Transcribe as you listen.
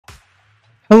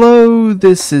Hello,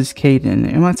 this is Caden,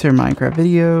 and welcome to a Minecraft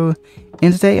video,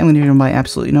 and today I'm going to be doing by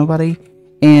absolutely nobody,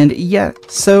 and yeah,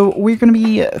 so we're going to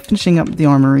be finishing up the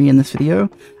armory in this video,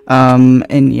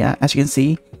 and yeah, as you can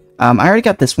see, I already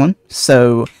got this one,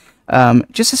 so,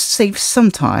 just to save some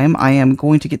time, I am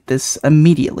going to get this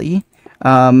immediately.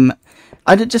 I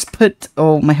did just put,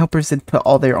 my helpers did put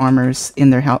all their armors in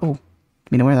their house.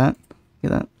 You know where that?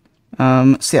 Look at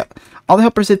that. So yeah, all the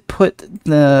helpers did put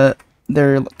their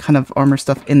kind of armor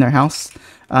stuff in their house,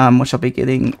 which I'll be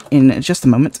getting in just a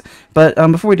moment. But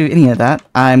before we do any of that,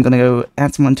 I'm going to go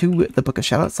add someone to the Book of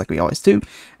Shoutouts like we always do.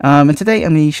 And today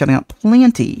I'm going to be shouting out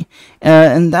Planty.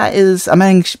 And that is, I'm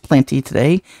adding Planty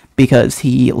today because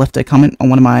he left a comment on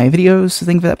one of my videos. So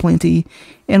thank you for that, Planty.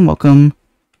 And welcome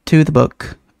to the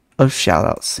Book of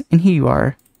Shoutouts. And here you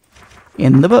are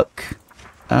in the book.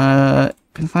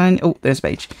 Can find, oh, there's a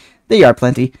page. There you are,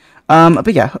 Planty.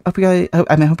 But yeah, hope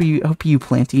you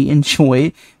Planty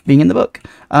enjoy being in the book.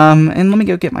 And let me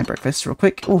go get my breakfast real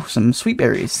quick. Oh, some sweet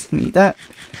berries. Let me eat that.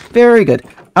 Very good.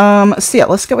 So yeah,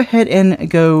 let's go ahead and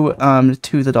go,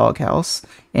 to the doghouse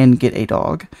and get a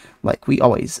dog, like we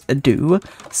always do.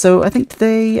 So I think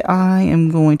today I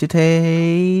am going to take,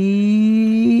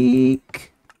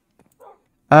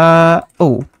 I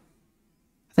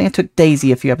think I took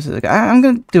Daisy a few episodes ago. I'm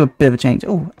going to do a bit of a change.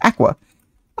 Oh, Aqua.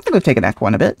 I think we've taken Aqua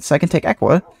in a bit, so I can take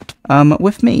Aqua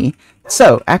with me.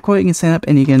 So, Aqua, you can stand up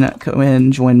and you can go ahead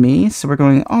and join me. So we're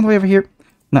going all the way over here.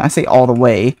 No, I say all the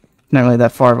way. Not really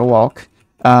that far of a walk.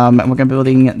 And we're going to be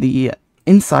building the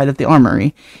inside of the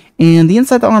armory. And the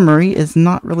inside of the armory is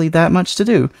not really that much to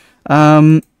do.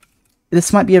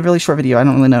 This might be a really short video, I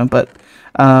don't really know, but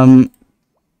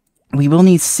we will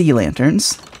need sea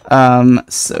lanterns.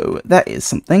 So that is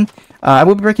something. I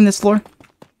will be breaking this floor.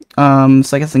 So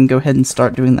I guess I can go ahead and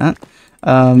start doing that,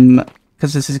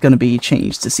 because this is going to be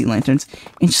changed to sea lanterns,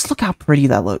 and just look how pretty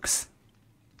that looks.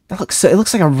 That looks so, it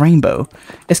looks like a rainbow.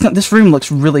 It's not, this room looks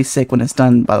really sick when it's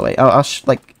done, by the way. I'll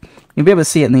like, you'll be able to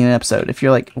see it in the episode if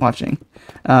you're, like, watching.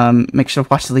 Make sure to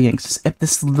watch the links.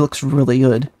 This looks really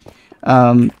good.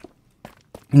 And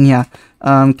yeah,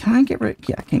 can I get rid,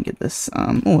 yeah, I can't get this,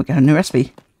 oh, I got a new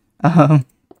recipe. Yeah,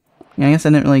 I guess I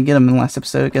didn't really get them in the last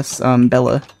episode. I guess,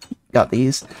 Bella got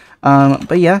these.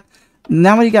 But yeah,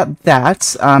 now that you got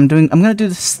that, I'm gonna do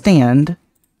the stand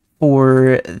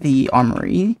for the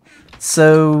armory.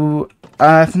 So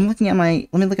if I'm looking at my,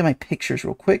 let me look at my pictures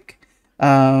real quick.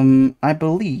 I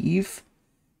believe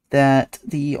that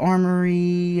the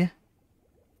armory,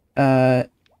 the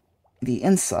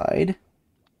inside,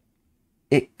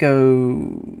 it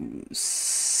goes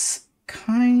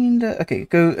kinda,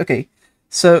 okay,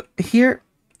 so here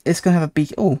it's gonna have a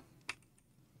beacon. Oh,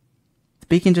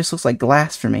 beacon just looks like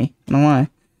glass for me. I don't know why.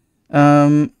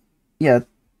 Yeah,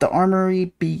 the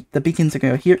armory, the beacons are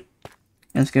going to go here.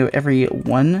 And it's going to go every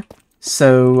one.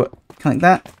 So, kind of like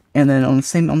that. And then on the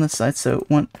same on this side. So,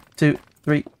 1, 2,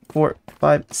 3, 4,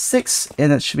 5, 6.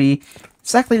 And that should be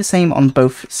exactly the same on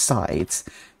both sides.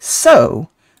 So,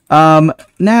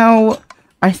 now,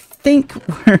 I think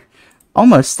we're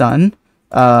almost done.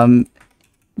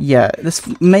 Yeah, this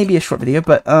may be a short video,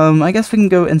 but I guess we can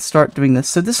go and start doing this.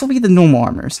 So this will be the normal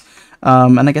armors,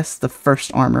 and I guess the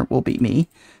first armor will be me.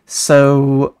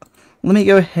 So let me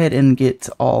go ahead and get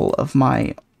all of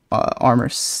my armor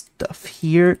stuff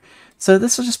here. So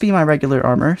this will just be my regular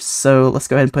armor. So let's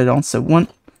go ahead and put it on. So 1,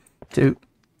 2,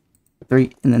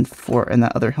 3, and then 4, and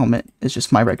that other helmet is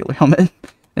just my regular helmet.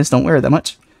 I just don't wear it that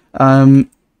much. And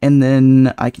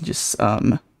then I can just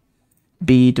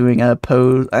be doing a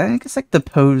pose. I guess like the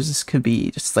pose could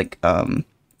be just like the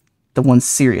one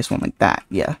serious one like that.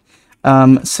 Yeah.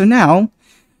 So now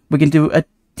we can do a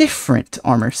different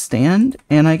armor stand,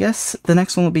 and I guess the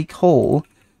next one will be Cole.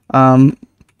 Let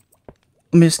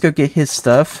me just go get his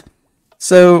stuff.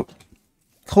 So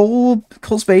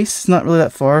Cole's base is not really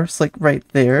that far. It's like right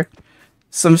there.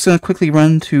 So I'm just gonna quickly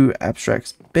run to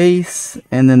Abstract's base,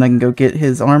 and then I can go get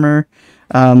his armor.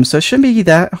 So it shouldn't be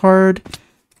that hard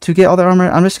to get all the armor.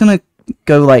 I'm just gonna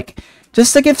go, like,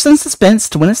 just to give some suspense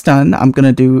to when it's done, I'm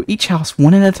gonna do each house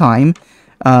one at a time,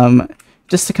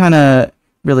 just to kind of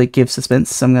really give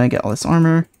suspense. So I'm gonna get all this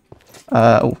armor.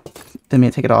 Oh, didn't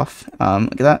mean to take it off.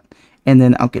 Look at that. And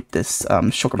then I'll get this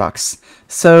shulker box.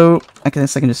 So I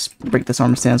guess I can just break this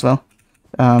armor stand as well,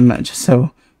 just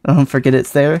so I don't forget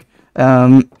it's there.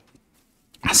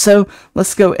 So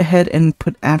let's go ahead and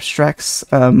put Abstract's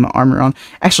armor on.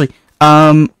 Actually,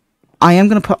 I am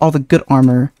going to put all the good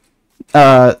armor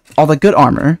at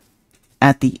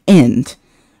the end,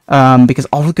 because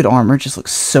all the good armor just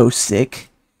looks so sick,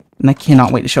 and I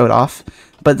cannot wait to show it off.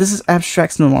 But this is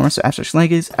Abstract's normal armor, so Abstract's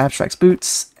leggings, Abstract's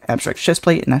boots, Abstract's chest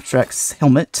plate and Abstract's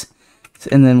helmet.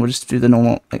 And then we'll just do the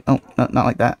normal, like, oh, not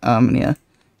like that. Yeah,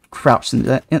 crouch and do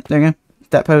that. Yep, there you go.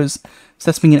 That pose. So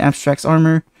that's being an Abstract's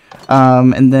armor.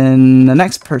 And then the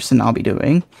next person I'll be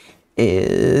doing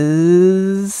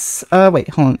is, wait,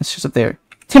 hold on, it's just up there.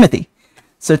 Timothy.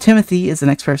 So Timothy is the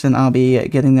next person I'll be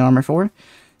getting the armor for.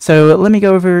 So let me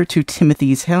go over to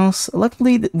Timothy's house.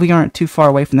 Luckily, we aren't too far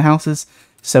away from the houses,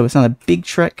 so it's not a big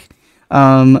trek.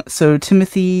 So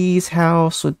Timothy's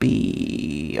house would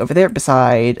be over there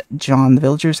beside John the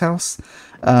Villager's house.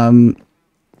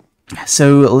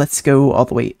 So let's go all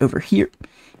the way over here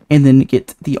and then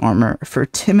get the armor for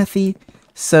Timothy.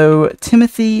 So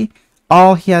Timothy,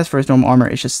 all he has for his normal armor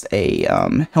is just a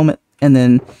helmet, and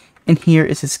then in here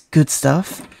is his good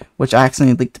stuff, which I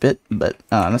accidentally leaked a bit, but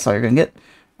that's all you're going to get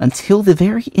until the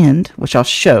very end, which I'll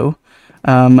show.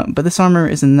 But this armor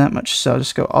isn't that much, so I'll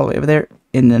just go all the way over there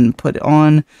and then put it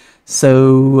on.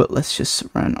 So let's just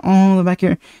run all the way back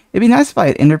here. It'd be nice if I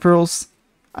had ender pearls.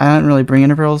 I don't really bring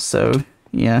ender pearls, so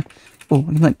yeah. Oh,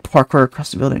 I can like parkour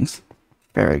across the buildings.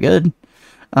 Very good.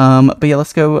 But yeah,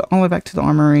 let's go all the way back to the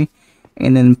armory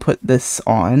and then put this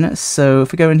on. So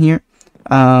if we go in here,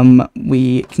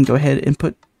 we can go ahead and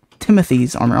put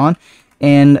Timothy's armor on,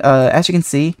 and as you can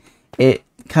see, it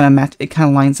kind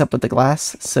of lines up with the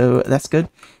glass, so that's good.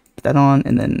 Put that on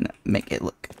and then make it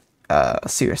look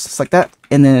serious, just like that.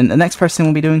 And then the next person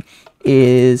we'll be doing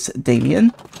is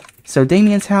Damien. So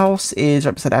Damien's house is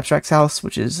right beside Abstract's house,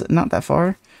 which is not that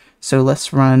far. So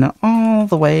let's run all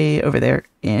the way over there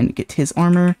and get his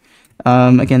armor.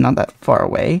 Again, not that far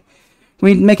away.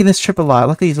 We're making this trip a lot.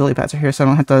 Luckily these lily pads are here, so I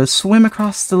don't have to swim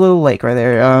across the little lake right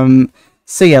there.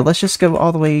 So yeah, let's just go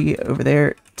all the way over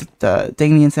there to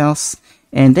Damien's house.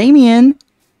 And Damien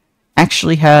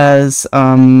actually has,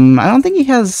 I don't think he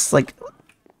has, like,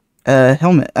 a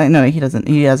helmet. No, he doesn't.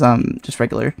 He has, just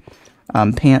regular,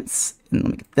 pants. And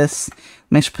let me get this.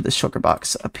 Let me actually put the shulker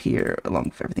box up here along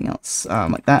with everything else,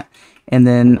 like that. And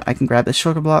then I can grab the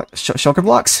shulker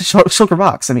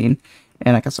box, I mean.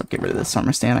 And I guess I'll get rid of this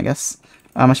armor stand, I guess.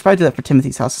 I should probably do that for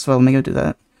Timothy's house as well. Let me go do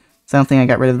that. So I don't think I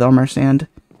got rid of the armor stand.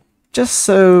 Just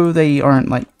so they aren't,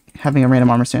 like, having a random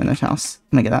armor stand in their house.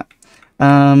 Let me get that.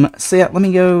 So yeah, let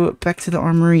me go back to the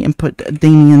armory and put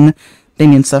Damien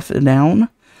stuff down.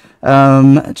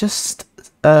 Just,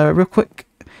 real quick.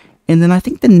 And then I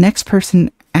think the next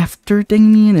person after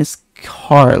Damien is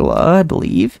Carla, I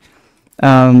believe.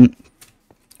 And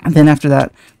then after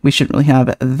that, we shouldn't really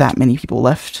have that many people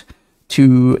left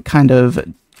to kind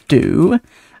of do.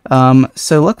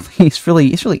 So luckily it's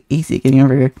really easy getting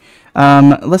over here.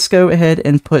 Let's go ahead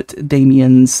and put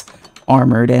Damien's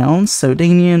armor down. So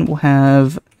Damien will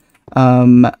have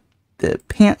the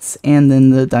pants and then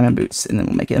the diamond boots, and then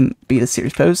we'll make him be the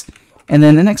serious pose. And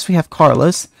then the next we have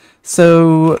Carla's.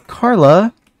 So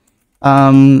Carla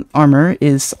armor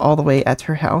is all the way at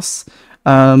her house.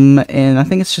 And I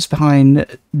think it's just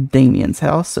behind Damien's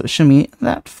house, so it shouldn't be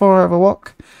that far of a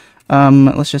walk.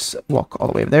 Let's just walk all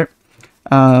the way over there.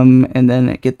 And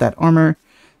then get that armor.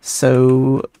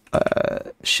 So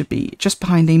should be just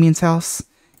behind Damien's house.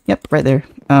 Yep, right there.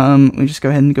 We just go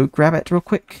ahead and go grab it real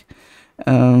quick.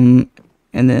 And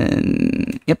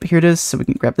then, yep, here it is. So we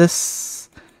can grab this.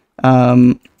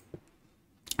 And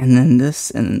then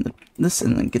this, and then this,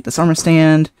 and then get this armor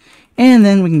stand. And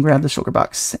then we can grab the shulker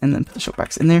box, and then put the shulker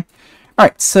box in there.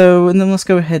 Alright, so, and then let's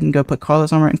go ahead and go put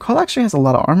Carla's armor. And Carla actually has a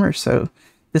lot of armor, so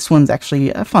this one's actually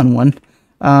a fun one.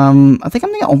 I think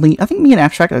me and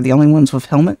Abstract are the only ones with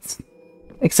helmets.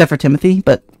 Except for Timothy,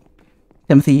 but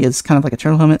Timothy is kind of like a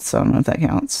turtle helmet, so I don't know if that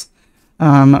counts.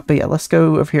 But yeah, let's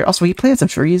go over here. Also, he planted some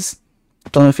trees.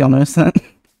 Don't know if y'all noticed that.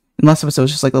 In last episode, it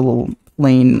was just like a little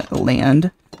plain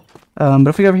land. But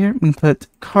if we go over here, we can put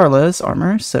Carla's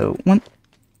armor. So 1,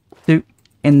 2,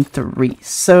 and 3.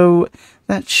 So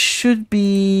that should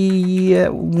be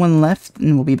one left,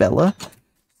 and will be Bella.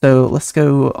 So let's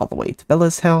go all the way to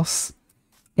Bella's house,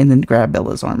 and then grab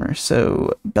Bella's armor.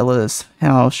 So Bella's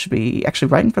house should be actually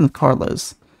right in front of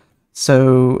Carla's.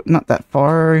 So not that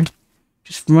far.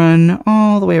 Just run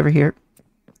all the way over here,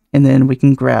 and then we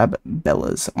can grab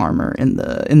Bella's armor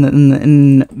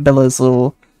in Bella's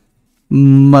little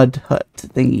mud hut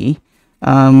thingy.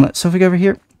 So if we go over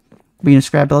here, we can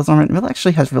just grab Bella's armor. Bella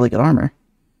actually has really good armor.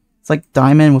 It's like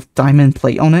diamond with diamond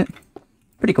plate on it.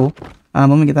 Pretty cool. Let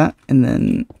me get that, and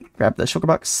then grab the shulker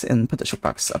box and put the shulker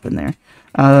box up in there.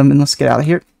 And let's get out of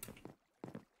here.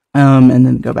 And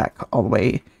then go back all the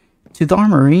way to the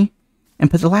armory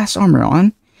and put the last armor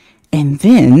on. And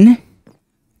then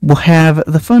we'll have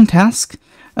the fun task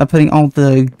of putting all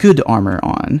the good armor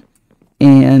on.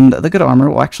 And the good armor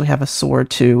will actually have a sword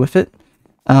too with it.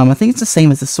 I think it's the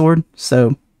same as the sword,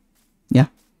 so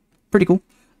pretty cool.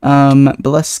 But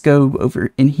let's go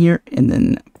over in here and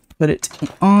then put it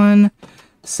on.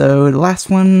 So the last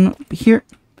one will be here,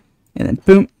 and then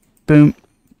boom, boom,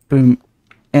 boom,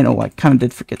 and oh, I kind of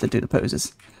did forget to do the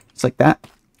poses. It's like that.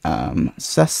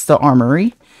 So that's the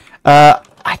armory.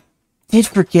 I did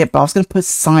forget, but I was gonna put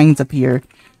signs up here.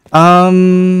 I'll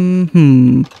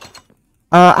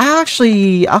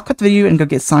cut the video and go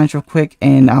get signs real quick,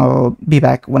 and I'll be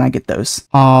back when I get those.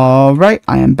 Alright,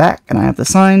 I am back, and I have the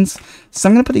signs. So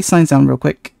I'm gonna put these signs down real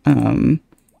quick. I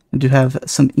do have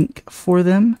some ink for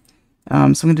them. So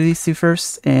I'm gonna do these two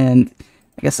first, and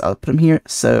I guess I'll put them here.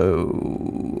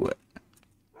 So,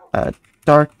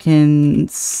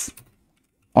 darkens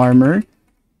armor,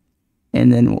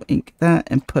 and then we'll ink that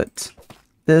and put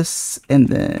this, and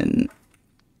then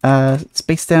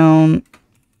space down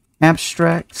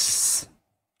abstracts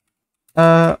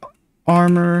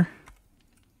armor,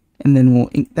 and then we'll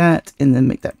ink that and then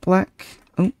make that black.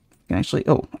 Oh, can actually,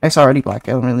 oh, it's already black.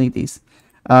 I don't really need these.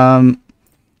 And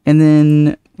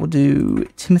then we'll do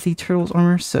Timothy Turtle's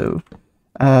armor. So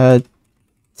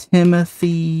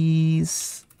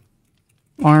Timothy's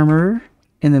armor,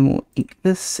 and then we'll ink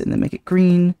this and then make it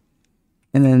green.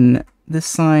 And then this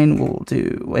sign we'll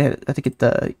do, I have to get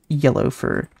the yellow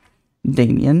for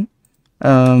Damien.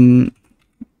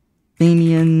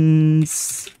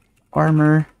 Damien's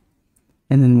armor,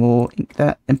 and then we'll ink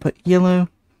that and put yellow.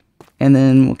 And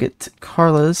then we'll get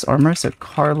Carla's armor, so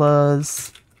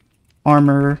Carla's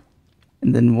armor,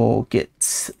 and then we'll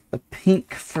get the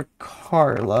pink for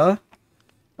Carla.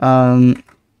 And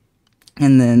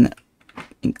then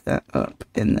ink that up,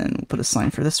 and then we'll put a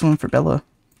sign for this one for Bella.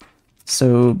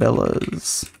 So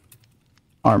Bella's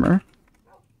armor,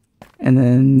 and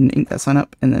then ink that sign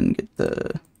up, and then get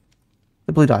the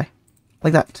blue dye,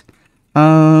 like that.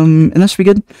 And that should be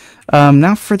good.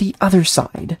 Now for the other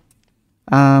side.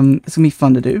 It's gonna be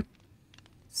fun to do.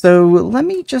 So let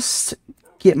me just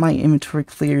get my inventory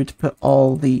cleared to put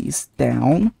all these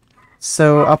down.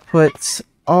 So I'll put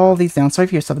all these down. Sorry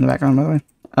if you hear stuff in the background, by the way.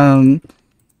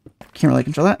 Can't really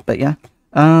control that, but yeah.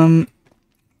 I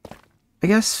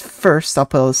guess first I'll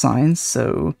put all the signs.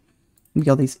 So get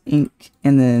all these ink,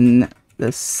 and then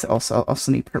this also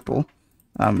need purple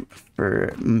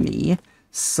for me.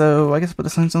 So I guess I'll put the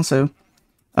signs on. So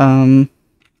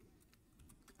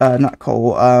not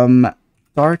coal.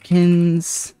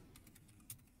 Darkens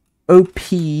OP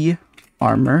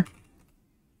armor,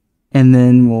 and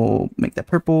then we'll make that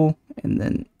purple, and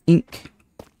then ink,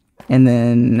 and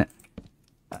then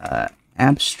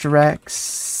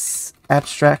abstracts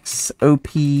OP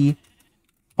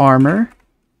armor,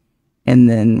 and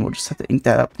then we'll just have to ink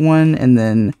that up one, and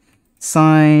then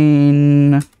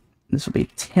sign. This will be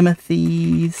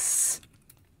Timothy's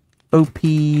OP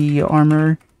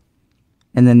armor,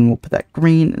 and then we'll put that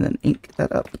green, and then ink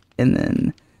that up, and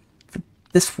then for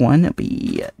this one it'll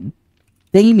be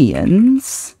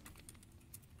Damien's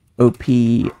OP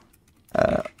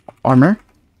armor,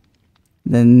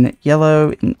 then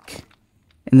yellow ink,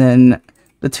 and then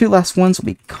the two last ones will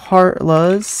be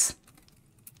Carla's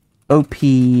OP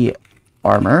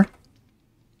armor,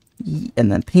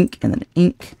 and then pink, and then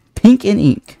ink, pink and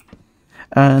ink,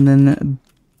 and then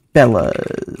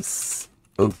Bella's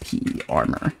OP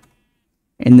armor,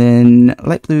 and then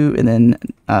light blue, and then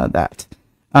that.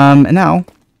 And now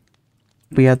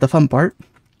we have the fun part,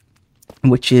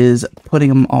 which is putting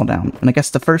them all down. And I guess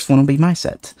the first one will be my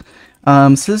set. So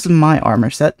this is my armor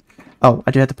set. Oh,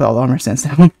 I do have to put all the armor sets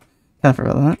down. Kind of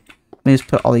forgot about that. Let me just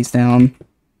put all these down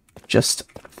just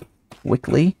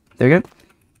quickly. There we go.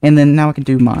 And then now I can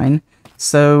do mine.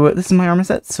 So this is my armor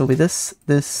set. So it'll be this,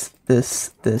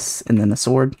 and then a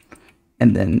sword.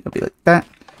 And then it'll be like that.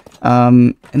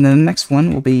 And then the next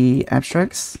one will be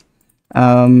abstracts.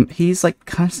 He's like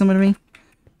kind of similar to me,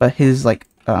 but his like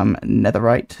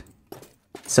netherite,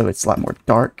 so it's a lot more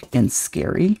dark and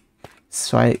scary.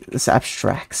 So this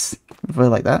abstracts, really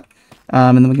like that.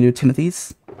 And then we can do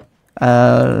Timothy's.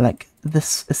 Like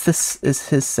this is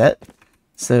his set.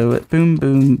 So boom,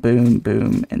 boom, boom,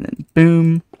 boom, and then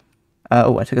boom.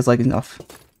 Oh, I took his leggings off.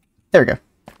 There we go.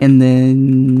 And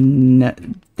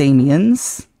then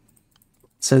Damien's.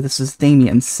 So this is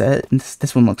Damien's set, and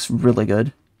this one looks really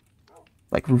good.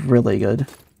 Like, really good.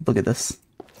 Look at this.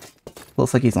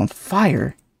 Looks like he's on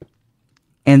fire.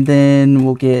 And then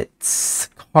we'll get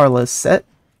Carla's set.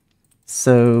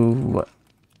 So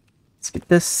let's get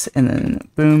this, and then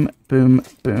boom, boom,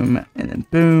 boom, and then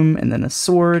boom, and then a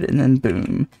sword, and then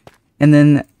boom. And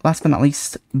then, last but not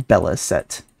least, Bella's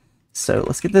set. So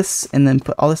let's get this, and then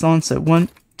put all this on. So 1,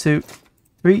 2,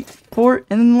 3, 4,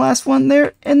 and then the last one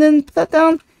there, and then put that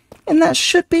down. And that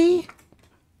should be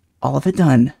all of it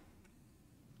done.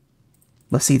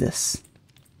 let's see this.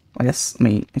 I guess let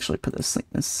me actually put this like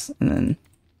this, and then,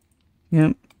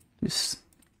 yep, just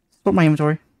sort my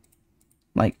inventory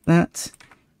like that,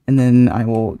 and then I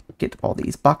will get all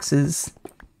these boxes,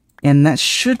 and that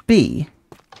should be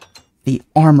the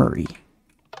armory.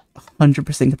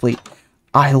 100% complete.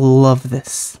 I love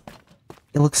this.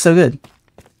 It looks so good.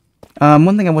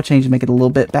 One thing I will change is make it a little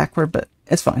bit backward, but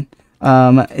it's fine.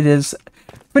 It is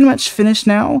pretty much finished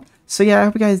now. So yeah, I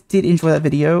hope you guys did enjoy that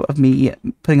video of me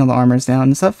putting all the armors down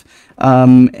and stuff,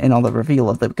 and all the reveal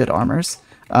of the good armors.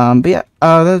 But yeah,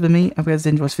 that's been me. I hope you guys did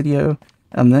enjoy this video.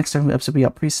 The next episode will be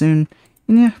out pretty soon.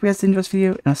 And yeah, I hope you guys did enjoy this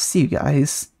video, and I'll see you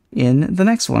guys in the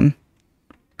next one.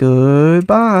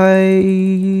 Goodbye.